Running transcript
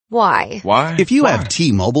Why? Why? If you have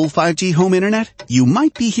T-Mobile 5G home internet, you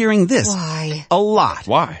might be hearing this Why? a lot.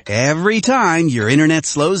 Why? Every time your internet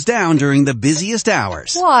slows down during the busiest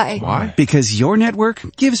hours. Why? Why? Because your network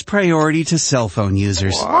gives priority to cell phone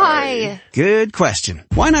users. Why? Good question.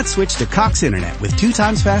 Why not switch to Cox Internet with 2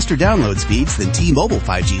 times faster download speeds than T-Mobile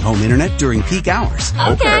 5G home internet during peak hours?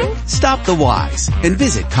 Okay. Stop the whys and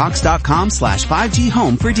visit cox.com/5G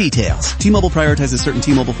home for details. T-Mobile prioritizes certain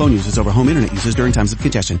T-Mobile phone users over home internet users during times of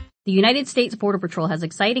congestion. The United States Border Patrol has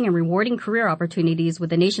exciting and rewarding career opportunities with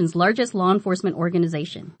the nation's largest law enforcement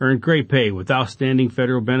organization. Earn great pay with outstanding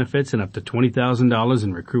federal benefits and up to $20,000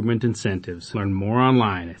 in recruitment incentives. Learn more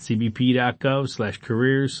online at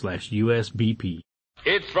cbp.gov/careers/USBP.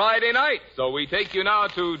 It's Friday night, so we take you now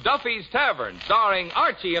to Duffy's Tavern, starring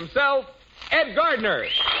Archie himself, Ed Gardner.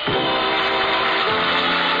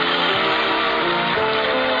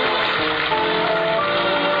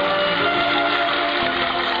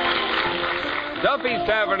 Duffy's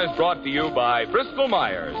Tavern is brought to you by Bristol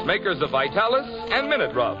Myers, makers of Vitalis and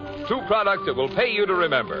Minute Rub, 2 products that will pay you to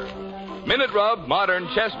remember. Minute Rub, modern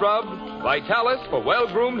chest rub, Vitalis for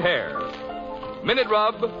well-groomed hair. Minute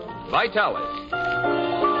Rub, Vitalis.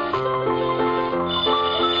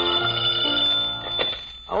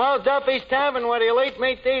 Hello, Duffy's Tavern. What do you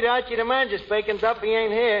meat to eat? Archie the manager speaking. Duffy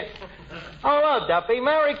ain't here. Oh, hello, Duffy.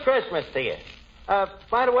 Merry Christmas to you.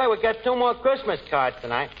 By the way, we got 2 more Christmas cards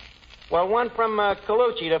tonight. Well, one from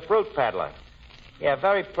Colucci, the fruit peddler. Yeah,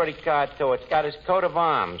 very pretty card, too. It's got his coat of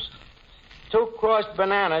arms. 2 crossed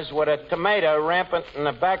bananas with a tomato rampant in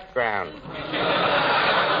the background.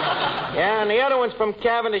 Yeah, and the other one's from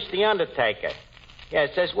Cavendish, the undertaker. Yeah,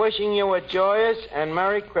 it says, wishing you a joyous and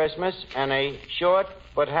Merry Christmas and a short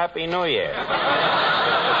but Happy New Year.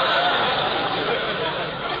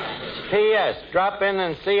 P.S. Drop in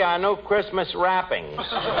and see our new Christmas wrappings.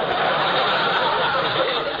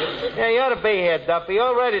 Yeah, you ought to be here, Duffy.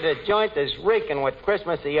 Already the joint is reeking with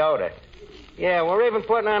Christmassy odor. Yeah, we're even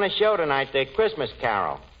putting on a show tonight, the Christmas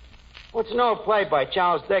Carol. What's an old play by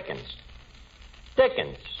Charles Dickens?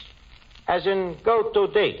 Dickens. As in, go too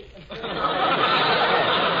deep. Yeah,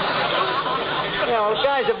 well, the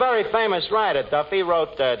guy's a very famous writer, Duffy. He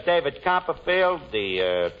wrote David Copperfield,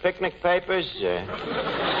 the Picnic Papers.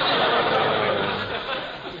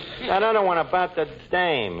 That other one about the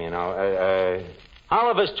dame, you know,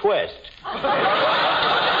 Oliver's Twist.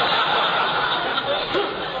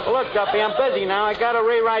 Well, look, Duffy, I'm busy now. I got to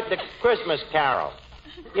rewrite the Christmas Carol.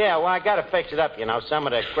 Yeah, well, I got to fix it up, you know. Some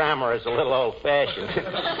of the grammar is a little old-fashioned.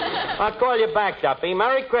 I'll call you back, Duffy.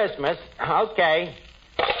 Merry Christmas. Okay.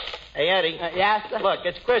 Hey, Eddie. Yes, sir? Look,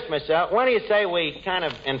 it's Christmas. Why do you say we kind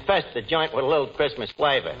of infest the joint with a little Christmas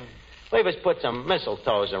flavor? Leave us put some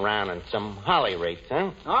mistletoes around and some holly wreaths,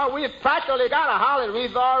 huh? Oh, we've practically got a holly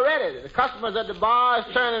wreath already. The customers at the bar is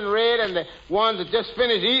turning red, and the ones that just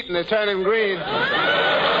finished eating are turning green.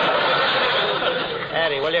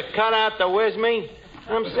 Eddie, will you cut out the whiz me?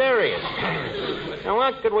 I'm serious. Now,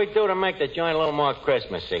 what could we do to make the joint a little more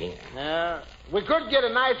Christmassy? We could get a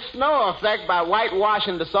nice snow effect by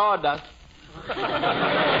whitewashing the sawdust.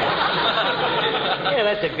 Yeah,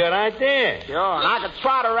 that's a good idea. Sure, and I could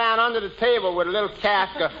trot around under the table with a little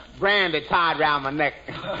cask of brandy tied around my neck.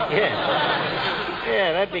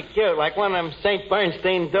 Yeah, that'd be cute, like one of them St.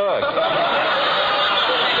 Bernstein dogs.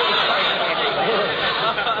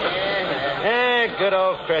 Good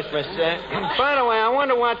old Christmas. By the way, I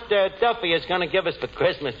wonder what Duffy is going to give us for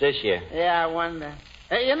Christmas this year. Yeah, I wonder.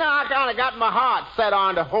 Hey, you know, I kind of got my heart set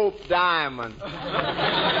on the Hope Diamond.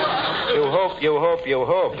 You hope.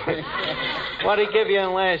 What did he give you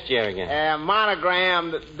in last year again?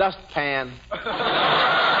 Monogram dustpan.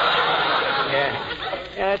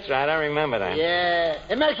 Yeah, that's right. I remember that. Yeah.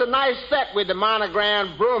 It makes a nice set with the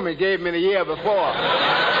monogram broom he gave me the year before.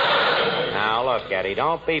 Now, look, Eddie,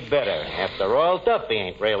 don't be bitter. After all, Duffy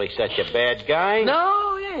ain't really such a bad guy.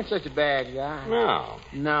 No, he ain't such a bad guy. No.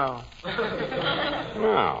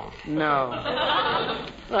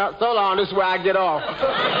 Well, so long. This is where I get off.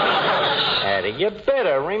 Eddie, you're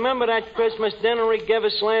bitter. Remember that Christmas dinner he gave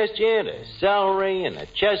us last year? The celery and the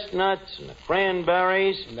chestnuts and the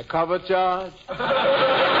cranberries. And the cover charge?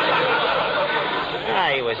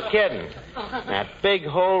 Ah, he was kidding. That big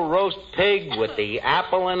whole roast pig with the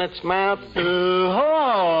apple in its mouth.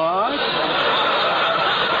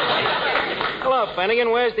 Hello,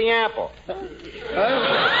 Finnegan. Where's the apple?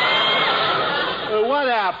 What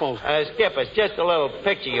apple? Skip, it's just a little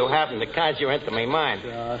picture you happen to conjure into my mind.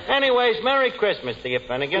 Anyways, Merry Christmas to you,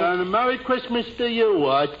 Finnegan. Merry Christmas to you,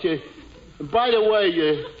 Archie. By the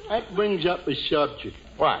way, that brings up a subject.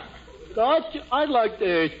 What? Archie, I'd like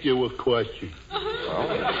to ask you a question.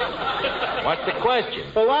 Well, what's the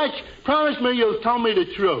question? Well, Archie, promise me you'll tell me the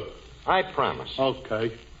truth. I promise.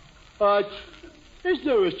 Okay. Archie, is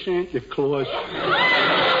there a Santa Claus?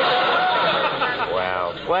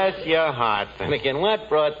 Well, bless your heart, Finnegan. What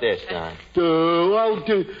brought this on?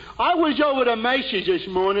 I was over to Macy's this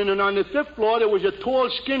morning, and on the 5th floor there was a tall,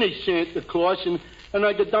 skinny Santa Claus, and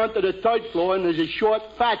I get down to the 3rd floor, and there's a short,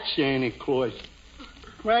 fat Santa Claus.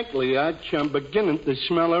 Frankly, Archie, I'm beginning to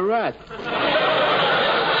smell a rat.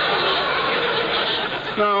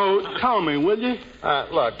 Now, tell me, will you?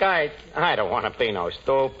 Look, I don't want to be no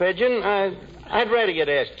stool pigeon. I'd rather you'd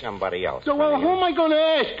ask somebody else. So, well, who am I going to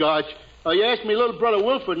ask, Archie? You asked me little brother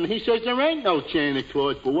Wilford, and he says there ain't no Santa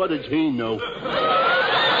Claus, but what does he know?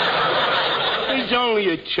 He's only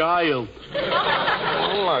a child.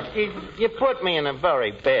 Look, you put me in a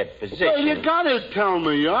very bad position. Well, you gotta tell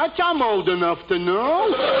me, Archie. I'm old enough to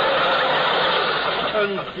know.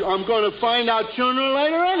 And I'm going to find out sooner or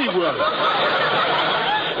later anyway.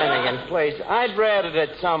 Finnegan, please, I'd rather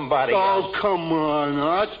that somebody else... Oh, come on,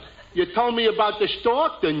 Archie. You told me about the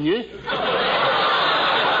stork, didn't you?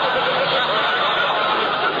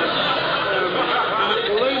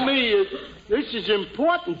 Believe me, this is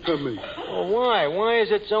important to me. Well, why? Why is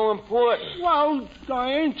it so important? Well,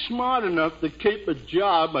 I ain't smart enough to keep a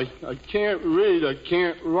job. I can't read. I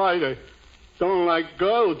can't write. I don't like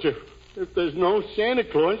girls. If there's no Santa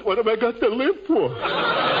Claus, what have I got to live for?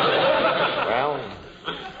 Well,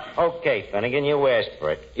 okay, Finnegan, you asked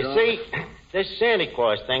for it. You see, this Santa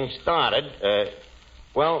Claus thing started,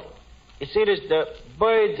 you see, there's the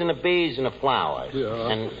birds and the bees and the flowers.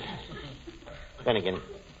 Yeah. And, Finnegan,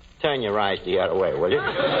 turn your eyes the other way, will you?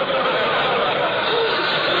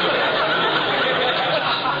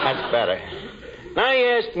 That's better. Now you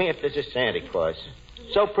asked me if there's a Santa Claus.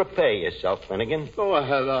 So prepare yourself, Finnegan. Go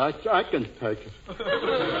ahead, Arch. I can take it.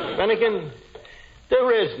 Finnegan,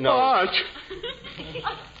 there is no... Arch!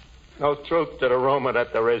 No truth to the rumor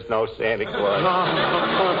that there is no Santa Claus.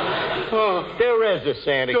 There is a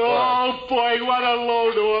Santa Claus. Oh, boy, what a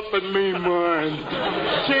load off in me mind.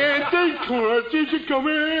 Santa Claus, did you come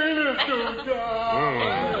in?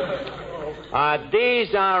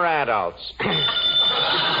 These are adults.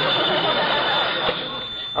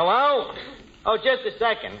 Hello? Oh, just a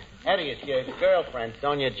second. Eddie, it's your girlfriend,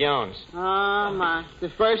 Sonia Jones. Oh, my. The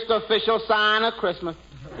first official sign of Christmas.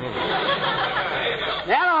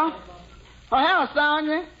 Hello. Oh, hello,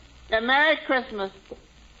 Sonia. And Merry Christmas.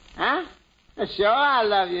 Huh? Sure, I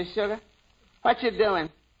love you, sugar. What you doing?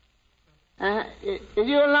 Is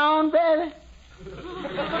you alone, baby?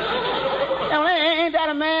 Ain't that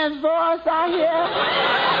a man's voice out here?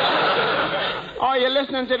 Or you're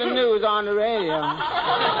listening to the news on the radio?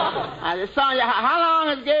 Sonia, how long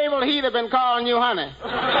has Gable Heater been calling you honey?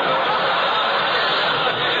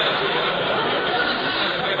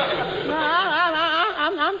 No,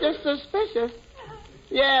 I'm just suspicious.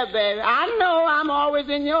 Yeah, baby. I know I'm always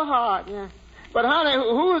in your heart. Yeah. But, honey,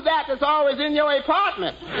 who's that that's always in your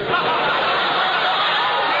apartment?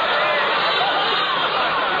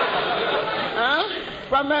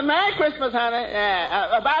 Well, Merry Christmas, honey.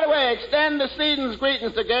 Yeah. By the way, extend the season's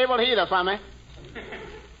greetings to Gable Heater for me.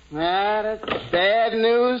 That's bad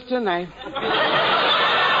news tonight.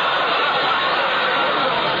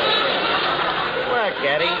 Look,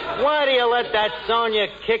 Eddie, why do you let that Sonia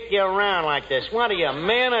kick you around like this? What are you,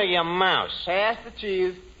 man or you mouse? Pass the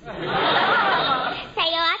cheese.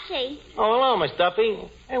 Say, Archie. Oh, hello, Miss Duffy.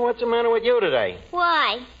 Hey, what's the matter with you today?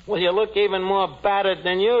 Why? Well, you look even more battered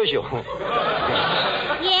than usual.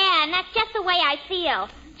 Yeah, and that's just the way I feel.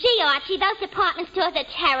 Gee, Archie, those department stores are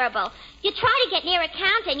terrible. You try to get near a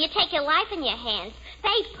counter and you take your life in your hands.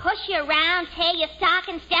 They push you around, tear your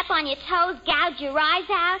stockings, step on your toes, gouge your eyes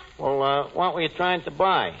out. Well, what were you trying to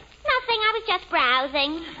buy? Nothing, I was just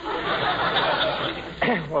browsing.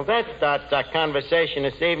 Well, that starts our conversation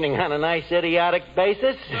this evening on a nice idiotic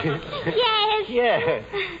basis. Yes. Yeah.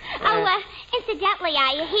 Incidentally,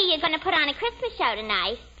 I hear you're going to put on a Christmas show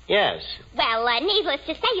tonight. Yes. Well, needless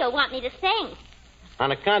to say, you'll want me to sing. On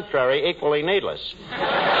the contrary, equally needless.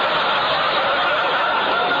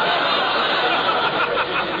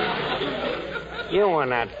 You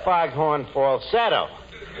and that foghorn falsetto.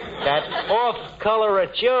 That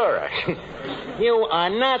off-coloratura. You are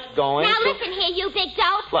not going Now, to... listen here, you big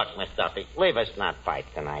dope. Look, Miss Duffy, leave us not fight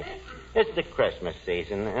tonight. It's the Christmas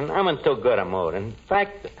season, and I'm in too good a mood. In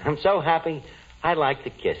fact, I'm so happy, I'd like to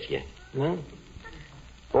kiss you. Hmm?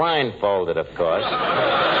 Blindfolded, of course.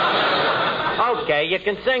 Okay, you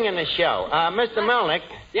can sing in the show. Mr. Melnick.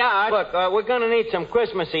 Yeah, Look, we're going to need some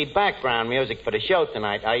Christmassy background music for the show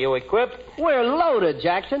tonight. Are you equipped? We're loaded,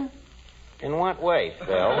 Jackson. In what way, Phil?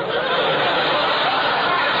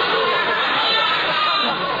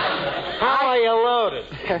 How are you loaded?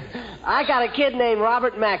 I got a kid named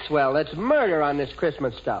Robert Maxwell that's murder on this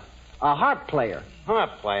Christmas stuff. A harp player.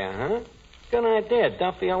 Harp player, huh? Good idea.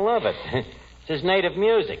 Duffy will love it. It's his native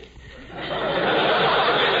music.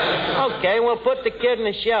 Okay, we'll put the kid in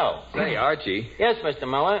the show. Say, Archie. Yes, Mr.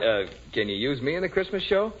 Miller? Can you use me in the Christmas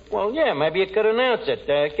show? Well, yeah, maybe you could announce it.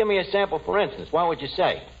 Give me a sample, for instance. What would you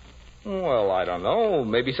say? Well, I don't know.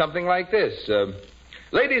 Maybe something like this.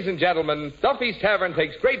 Ladies and gentlemen, Duffy's Tavern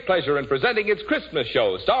takes great pleasure in presenting its Christmas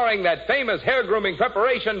show, starring that famous hair grooming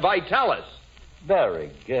preparation, Vitalis.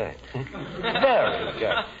 Very good. Very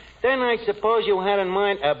good. Then I suppose you had in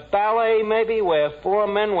mind a ballet, maybe, where 4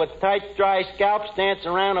 men with tight, dry scalps dance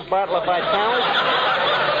around a bottle of Vitalis?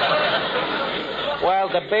 While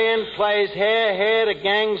the band plays hair, the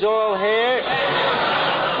gang's all hair?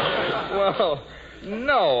 Well,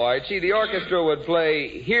 no, Archie. The orchestra would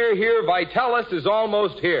play Here, Here, Vitalis is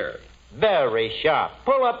Almost Here. Very sharp.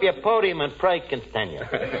 Pull up your podium and pray continue.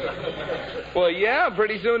 Well, yeah,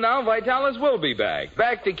 pretty soon now, Vitalis will be back.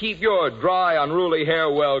 Back to keep your dry, unruly hair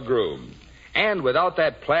well groomed. And without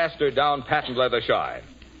that plastered-down patent leather shine.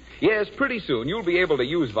 Yes, pretty soon you'll be able to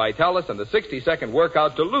use Vitalis and the 60-second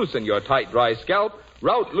workout to loosen your tight, dry scalp,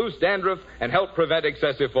 rout loose dandruff, and help prevent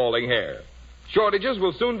excessive falling hair. Shortages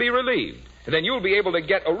will soon be relieved. And then you'll be able to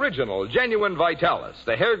get original, genuine Vitalis,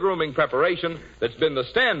 the hair grooming preparation that's been the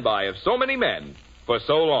standby of so many men for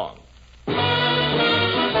so long.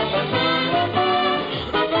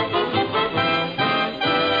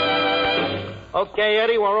 Okay,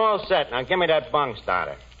 Eddie, we're all set. Now give me that bung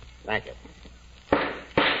starter. Thank you.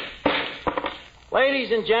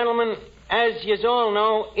 Ladies and gentlemen, as you all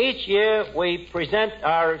know, each year we present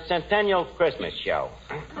our centennial Christmas show.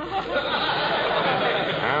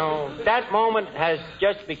 Now, that moment has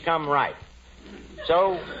just become ripe.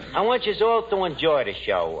 So, I want you all to enjoy the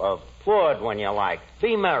show. Applaud when you like.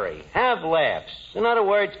 Be merry. Have laughs. In other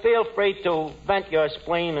words, feel free to vent your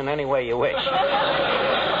spleen in any way you wish.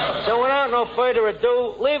 So, without no further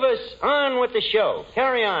ado, leave us on with the show.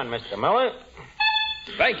 Carry on, Mr. Miller.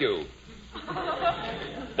 Thank you.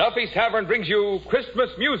 Duffy's Tavern brings you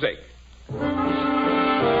Christmas music.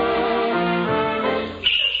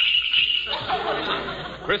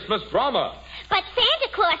 Christmas drama. But Santa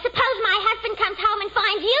Claus, suppose my husband comes home and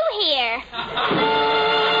finds you here.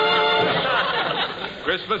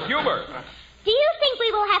 Christmas humor. Do you think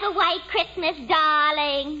we will have a white Christmas,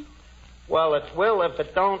 darling? Well, it will if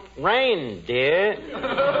it don't rain, dear.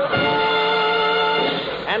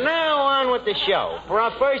 And now on with the show. For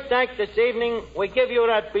our first act this evening, we give you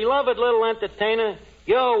that beloved little entertainer,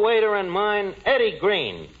 your waiter and mine, Eddie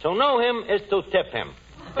Green. To know him is to tip him.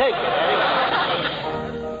 Take it, Eddie.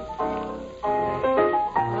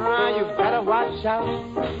 You better watch out.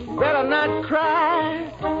 Better not cry.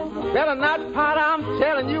 Better not pout. I'm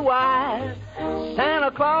telling you why.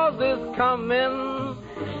 Santa Claus is coming.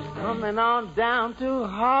 Coming on down to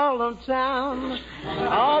Harlem Town.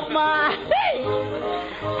 Oh, my.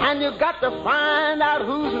 And you got to find out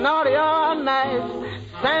who's naughty or nice.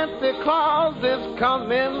 Santa Claus is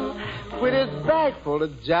coming with his bag full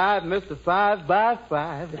of jive, Mr.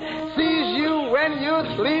 5x5. Sees you when you're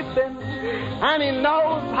sleeping, and he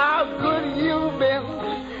knows how good you've been.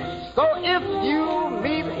 So if you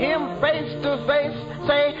meet him face to face,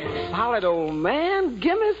 say, solid old man,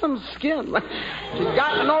 give me some skin. He's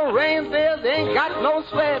got no reindeers, ain't got no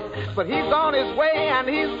sled, but he's on his way, and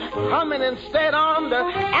he's coming instead on the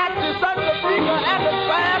actor, such a figure at the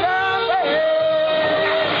Santa way.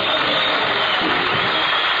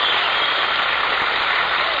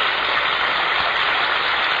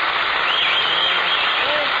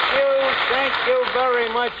 Thank you very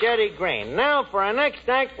much, Eddie Green. Now, for our next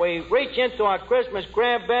act, we reach into our Christmas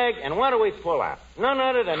grab bag, and what do we pull out? None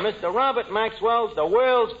other than Mr. Robert Maxwell, the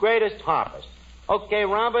world's greatest harpist. Okay,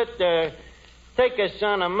 Robert, take us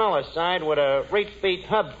on the Miller side with a reach-beat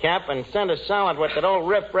hubcap and send us solid with that old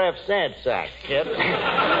riff-raff sad sack, kid.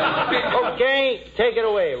 Okay, take it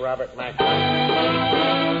away, Robert Maxwell.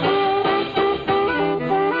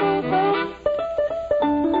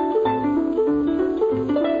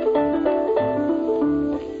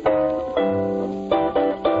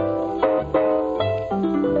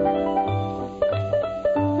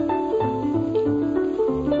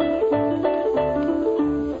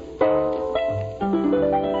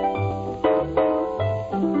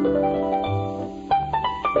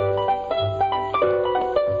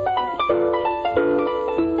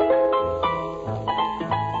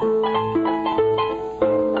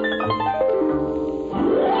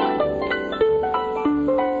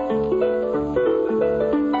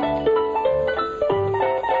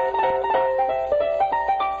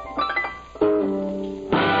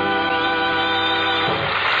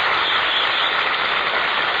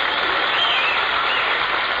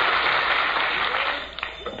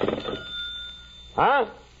 Huh?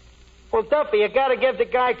 Well, Duffy, you gotta give the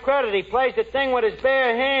guy credit. He plays the thing with his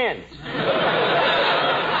bare hands.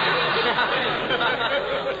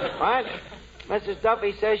 What? Mrs.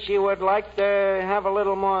 Duffy says she would like to have a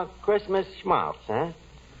little more Christmas schmaltz, huh?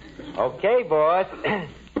 Okay, boss.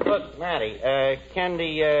 Look, Matty, can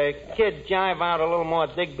the kid jive out a little more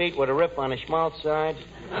dig beat with a rip on the schmaltz side?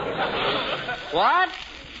 What?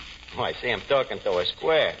 Oh, I see him talking to a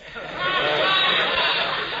square.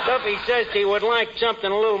 Duffy says he would like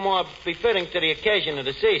something a little more befitting to the occasion of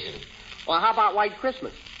the season. Well, how about White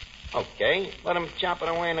Christmas? Okay, let him chop it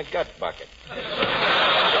away in a gut bucket.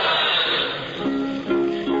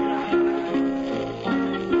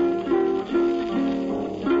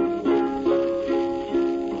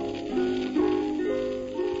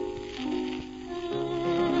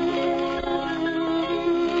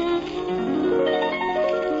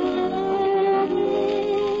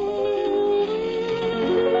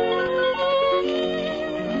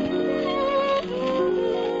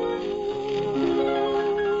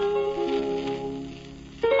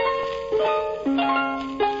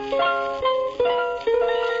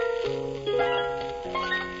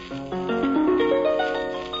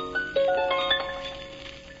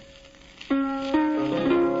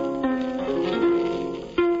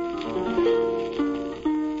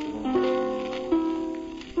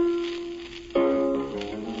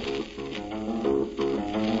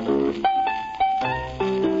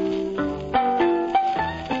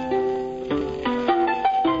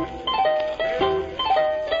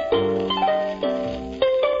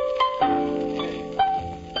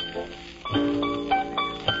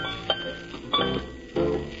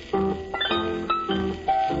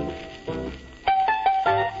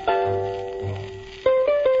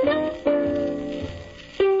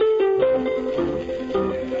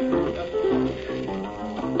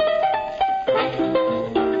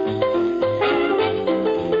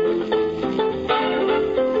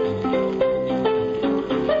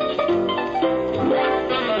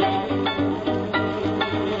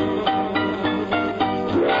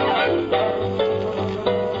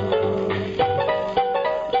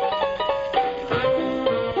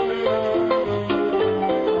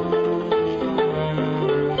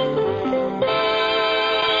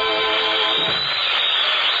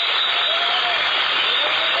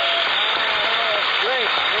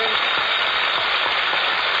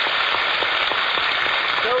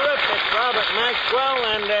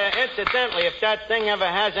 Incidentally, if that thing ever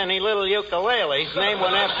has any little ukuleles, name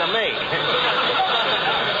one after me.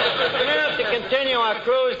 Now, to continue our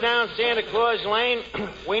cruise down Santa Claus Lane,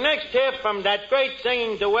 we next hear from that great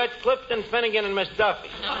singing duet, Clifton Finnegan and Miss Duffy.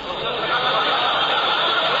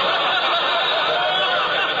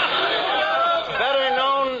 Better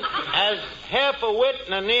known as Half a Wit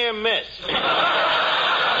and a Near Miss.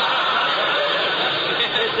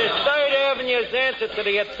 This is 3rd Avenue's answer to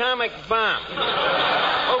the atomic bomb.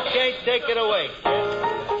 Okay, take it away. Sleigh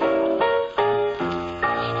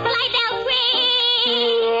bells ring.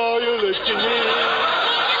 Are you listening?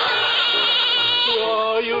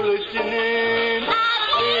 Are you listening?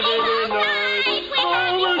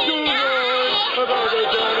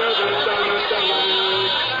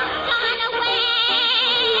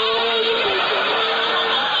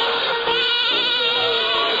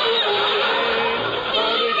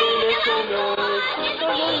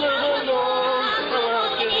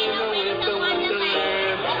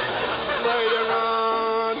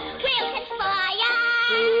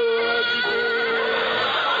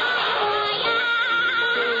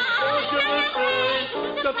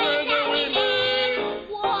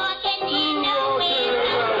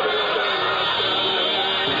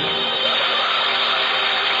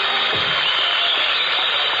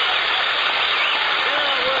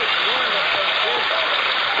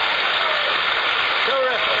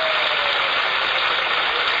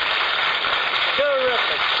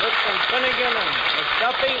 Finnegan and Miss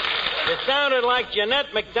Duffy, you sounded like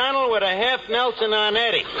Jeanette MacDonald with a half Nelson on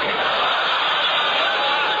Eddie.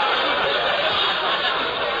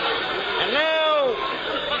 And now,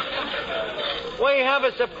 we have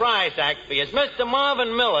a surprise act for you. Mr.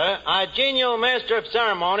 Marvin Miller, our genial master of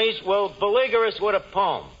ceremonies, will beleaguer us with a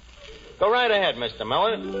poem. Go right ahead, Mr.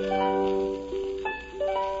 Miller.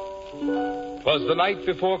 'Twas the night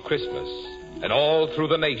before Christmas, and all through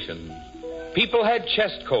the nation, people had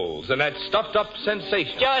chest colds and that stuffed-up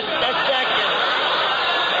sensation. Just a second.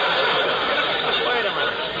 Wait a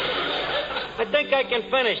minute. I think I can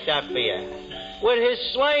finish that for you. With his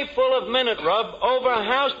sleigh full of minute rub over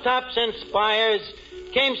housetops and spires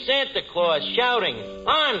came Santa Claus shouting,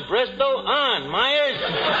 "On, Bristol, on, Myers."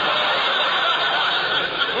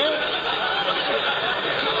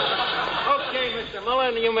 Okay, Mr.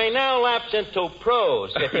 Mullen, you may now lapse into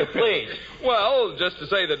prose, if you please. Well, just to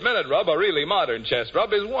say that Minute Rub, a really modern chest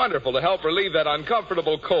rub, is wonderful to help relieve that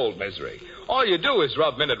uncomfortable cold misery. All you do is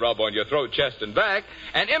rub Minute Rub on your throat, chest, and back,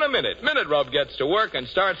 and in a minute, Minute Rub gets to work and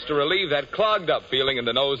starts to relieve that clogged up feeling in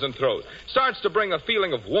the nose and throat. Starts to bring a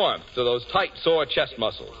feeling of warmth to those tight, sore chest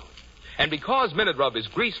muscles. And because Minute Rub is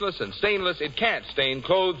greaseless and stainless, it can't stain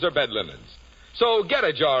clothes or bed linens. So get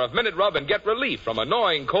a jar of Minute Rub and get relief from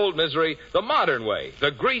annoying cold misery the modern way,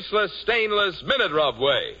 the greaseless, stainless Minute Rub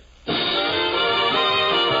way.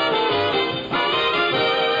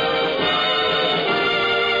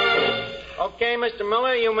 Okay, Mr.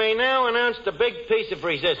 Miller, you may now announce the big piece of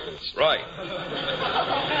resistance. Right.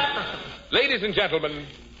 Ladies and gentlemen,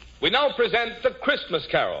 we now present The Christmas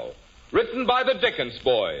Carol, written by the Dickens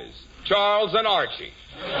boys, Charles and Archie.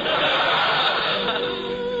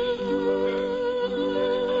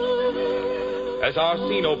 As our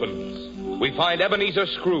scene opens, we find Ebenezer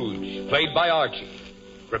Scrooge, played by Archie,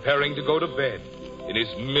 preparing to go to bed in his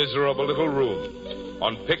miserable little room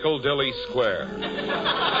on Piccadilly Square.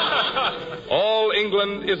 All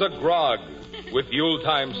England is agog with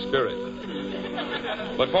Yuletime spirit.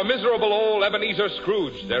 But for miserable old Ebenezer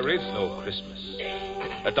Scrooge, there is no Christmas.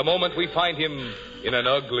 At the moment, we find him in an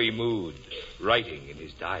ugly mood, writing in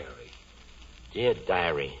his diary. Dear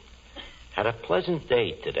diary, had a pleasant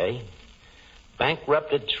day today.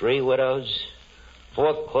 Bankrupted 3 widows,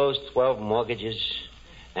 foreclosed 12 mortgages,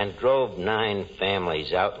 and drove 9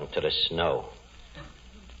 families out into the snow.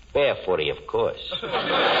 Barefooty, of course.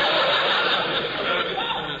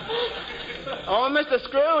 Oh, Mr.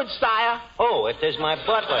 Scrooge, sire. Oh, it is my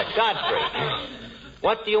butler, Godfrey.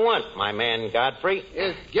 What do you want, my man Godfrey?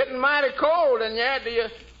 It's getting mighty cold in here. Do you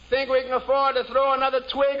think we can afford to throw another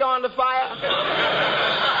twig on the fire?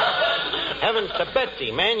 Heavens to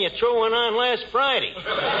Betsy, man, you threw one on last Friday.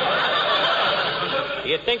 Do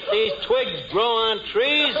you think these twigs grow on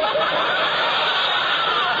trees?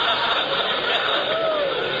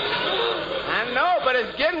 I know, but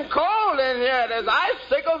it's getting cold in here. There's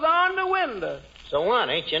icicles on the window. So what,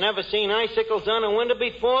 ain't you never seen icicles on a window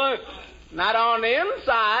before? Not on the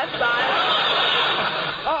inside,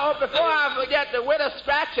 sire. Oh, before I forget, the widow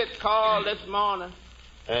Scratchit called this morning.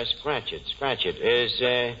 Scratchit. Is,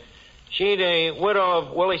 she the widow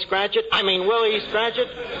of Willie Scratchit? I mean, Willie Scratchit?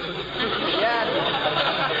 Yes.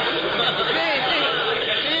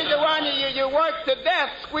 She's the one you work to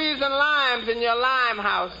death squeezing limes in your lime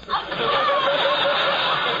house.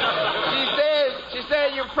 She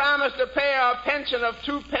said you promised to pay her a pension of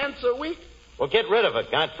 2 pence a week. Well, get rid of her,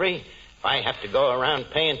 Godfrey. If I have to go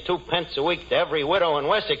around paying 2 pence a week to every widow in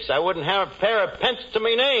Wessex, I wouldn't have a pair of pence to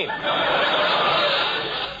me name.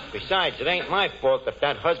 Besides, it ain't my fault if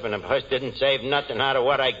that husband of hers didn't save nothing out of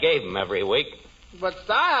what I gave him every week. But,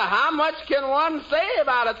 sire, how much can one save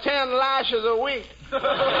out of 10 lashes a week?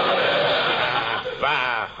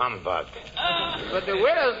 Bah, humbug. But the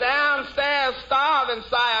widow's downstairs starving,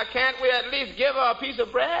 sire. Can't we at least give her a piece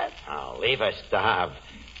of bread? Oh, leave her starve.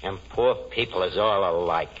 And poor people is all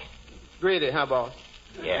alike. Greedy, huh, boss?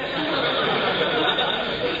 Yeah.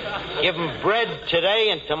 Give them bread today,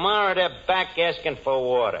 and tomorrow they're back asking for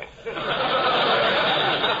water. Yeah,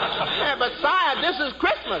 but, sire, this is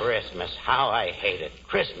Christmas. Christmas, how I hate it.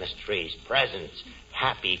 Christmas trees, presents,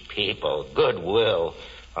 happy people, goodwill.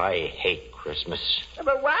 I hate Christmas. Yeah,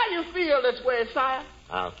 but why do you feel this way, sire?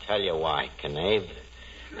 I'll tell you why, Knave.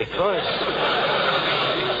 Because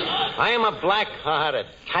I am a black-hearted,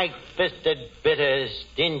 tight-fisted, bitter,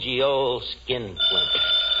 stingy old skinflint.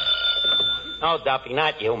 No, Duffy,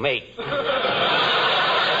 not you, me.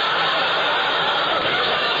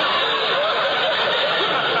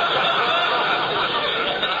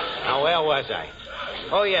 Now, where was I?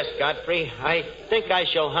 Oh, yes, Godfrey. I think I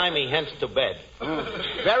shall hie me hence to bed.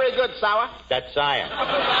 Very good, sire. That's sire.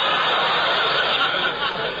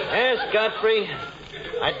 Yes, Godfrey.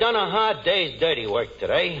 I've done a hard day's dirty work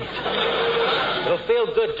today. It'll feel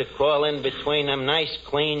good to crawl in between them nice,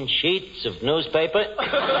 clean sheets of newspaper.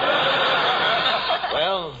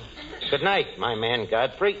 Well, good night, my man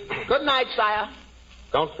Godfrey. Good night, sire.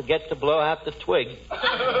 Don't forget to blow out the twig.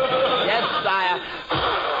 Yes, sire.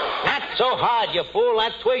 Not so hard, you fool.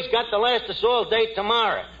 That twig's got to last us all day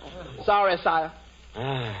tomorrow. Sorry, sire.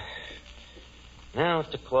 Now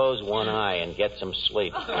to close one eye and get some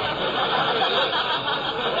sleep. Yeah,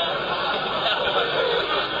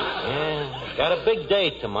 got a big day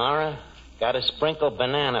tomorrow. Got to sprinkle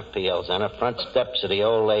banana peels on the front steps of the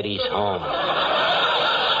old lady's home.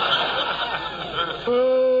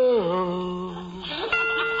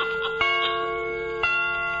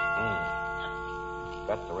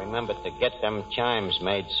 Got to remember remember to get them chimes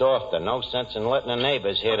made softer. No sense in letting the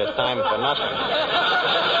neighbors hear the time for nothing.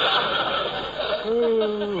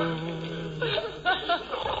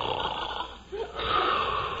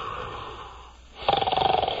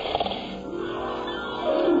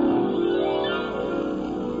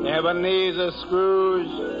 Ebenezer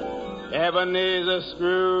Scrooge. Ebenezer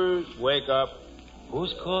Scrooge, wake up.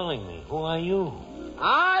 Who's calling me? Who are you?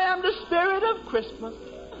 I am the spirit of Christmas.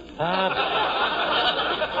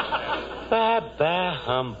 Bah,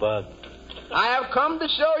 humbug. I have come to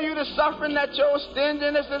show you the suffering that your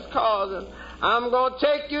stinginess is causing. I'm going to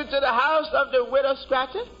take you to the house of the widow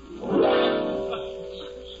Scratchit.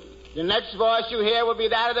 The next voice you hear will be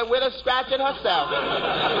that of the widow Scratchit herself.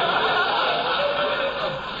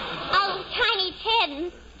 Oh, Tiny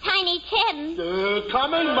Tim. Tiny Tim.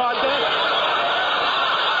 Coming, Mother.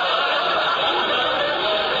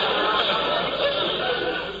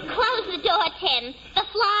 Close the door, Tim. The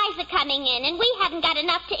flies are coming in, and we haven't got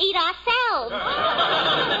enough to eat ourselves.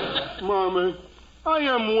 Mommy, I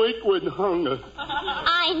am weak with hunger.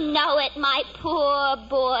 I know it, my poor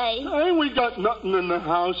boy. Ain't we got nothing in the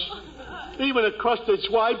house? Even a crusted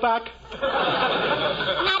swieback?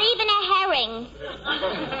 Not even a herring.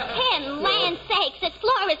 Tim, land sakes, this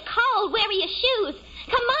floor is cold. Where are your shoes?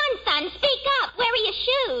 Come on, son, speak up. Where are your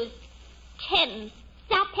shoes? Tim,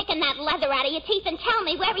 stop picking that leather out of your teeth and tell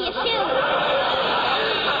me, where are your shoes?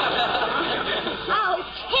 Oh,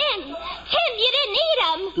 Tim, you didn't eat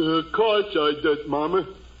them. Of course I did, Mama.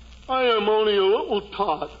 I am only a little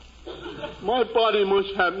tot. My body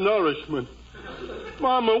must have nourishment.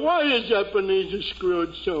 Mama, why is Ebenezer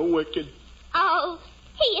Scrooge so wicked? Oh,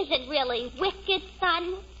 he isn't really wicked,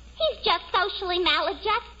 son. He's just socially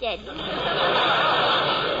maladjusted.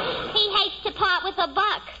 He hates to part with a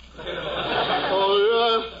buck. Oh,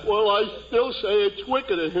 yeah? Well, I still say it's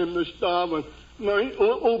wicked of him to starve a nice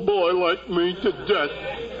little boy like me to death.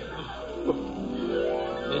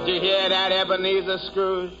 Did you hear that, Ebenezer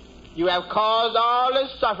Scrooge? You have caused all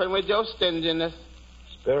this suffering with your stinginess.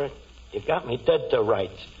 Spirit, you got me dead to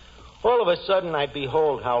rights. All of a sudden, I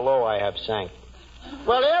behold how low I have sank.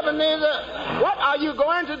 Well, Ebenezer, what are you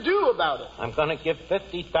going to do about it? I'm going to give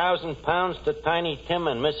 50,000 pounds to Tiny Tim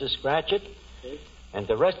and Mrs. Scratchit. And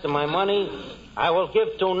the rest of my money, I will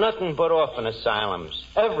give to nothing but orphan asylums.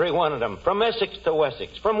 Every one of them, from Essex to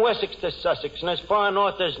Wessex, from Wessex to Sussex, and as far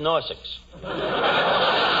north as Norsex. And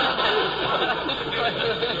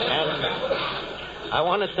I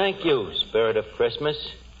want to thank you, Spirit of Christmas.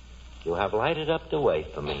 You have lighted up the way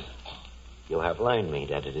for me. You have learned me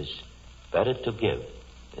that it is better to give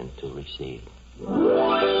than to receive.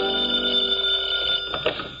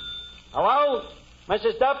 Hello?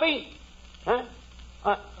 Mrs. Duffy? Huh?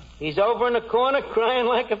 He's over in the corner crying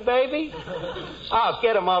like a baby? Oh,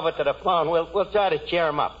 get him over to the phone. We'll try to cheer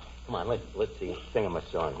him up. Come on, let's see. Sing him a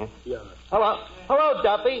song, huh? Yeah. Hello,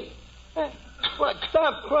 Duffy. What?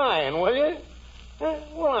 Stop crying, will you?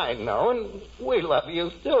 Well, I know, and we love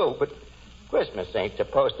you, too, but Christmas ain't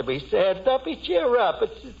supposed to be sad. Duffy, cheer up.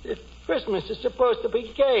 It's Christmas is supposed to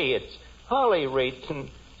be gay. It's holly wreaths and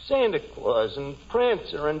Santa Claus and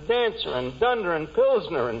Prancer and Dancer and Dunder and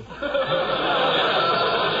Pilsner and...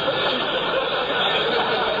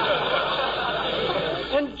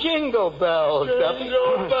 and Jingle Bells, Duffy.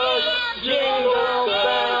 Jingle bells, Jingle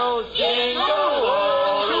bells, jingle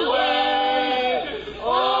all the way.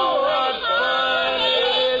 Oh, what fun it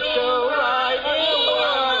is to ride in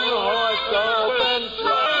one-horse open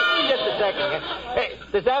sleigh. Just a second. Hey,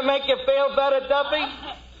 does that make you feel better, Duffy?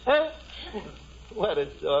 Huh? What a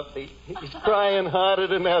softy. He's crying harder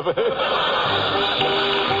than ever. And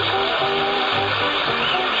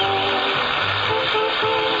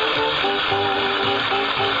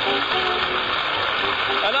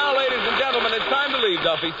now, ladies and gentlemen, it's time to leave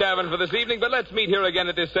Duffy's Tavern for this evening, but let's meet here again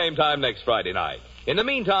at this same time next Friday night. In the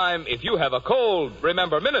meantime, if you have a cold,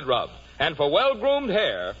 remember Minute Rub. And for well-groomed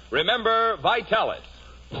hair, remember Vitalis.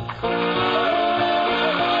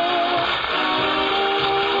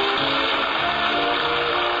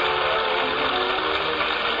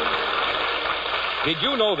 Did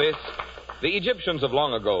you know this? The Egyptians of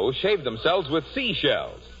long ago shaved themselves with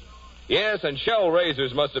seashells. Yes, and shell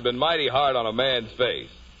razors must have been mighty hard on a man's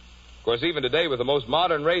face. Of course, even today with the most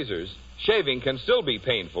modern razors, shaving can still be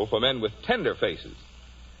painful for men with tender faces.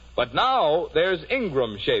 But now there's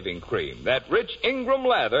Ingram shaving cream. That rich Ingram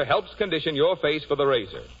lather helps condition your face for the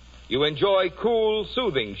razor. You enjoy cool,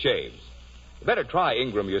 soothing shaves. You better try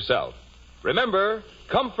Ingram yourself. Remember,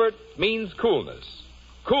 comfort means coolness.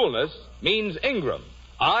 Coolness means Ingram.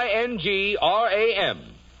 I-N-G-R-A-M.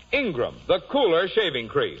 Ingram, the cooler shaving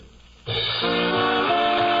cream.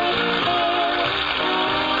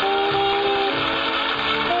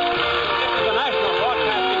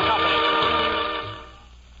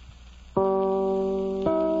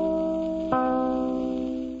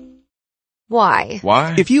 Why?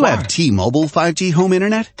 Why? If you have T-Mobile 5G home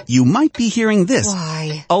internet, you might be hearing this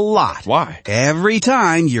Why? a lot. Why? Every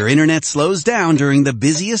time your internet slows down during the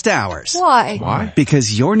busiest hours. Why? Why?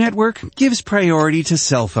 Because your network gives priority to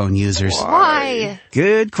cell phone users. Why?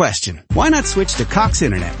 Good question. Why not switch to Cox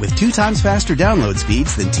Internet with 2 times faster download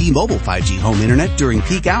speeds than T-Mobile 5G home internet during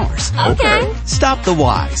peak hours? Okay. Stop the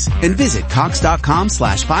whys and visit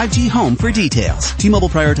cox.com/5G home for details. T-Mobile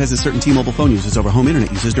prioritizes certain T-Mobile phone users over home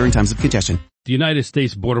internet users during times of congestion. The United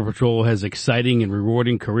States Border Patrol has exciting and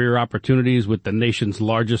rewarding career opportunities with the nation's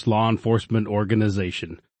largest law enforcement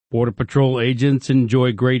organization. Border Patrol agents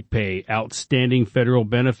enjoy great pay, outstanding federal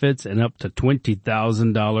benefits, and up to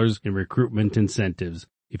 $20,000 in recruitment incentives.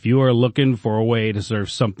 If you are looking for a way to serve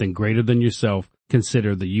something greater than yourself,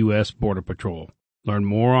 consider the U.S. Border Patrol. Learn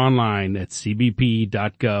more online at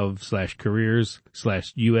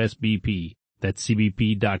cbp.gov/careers/USBP. That's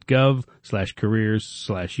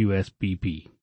cbp.gov/careers/USBP.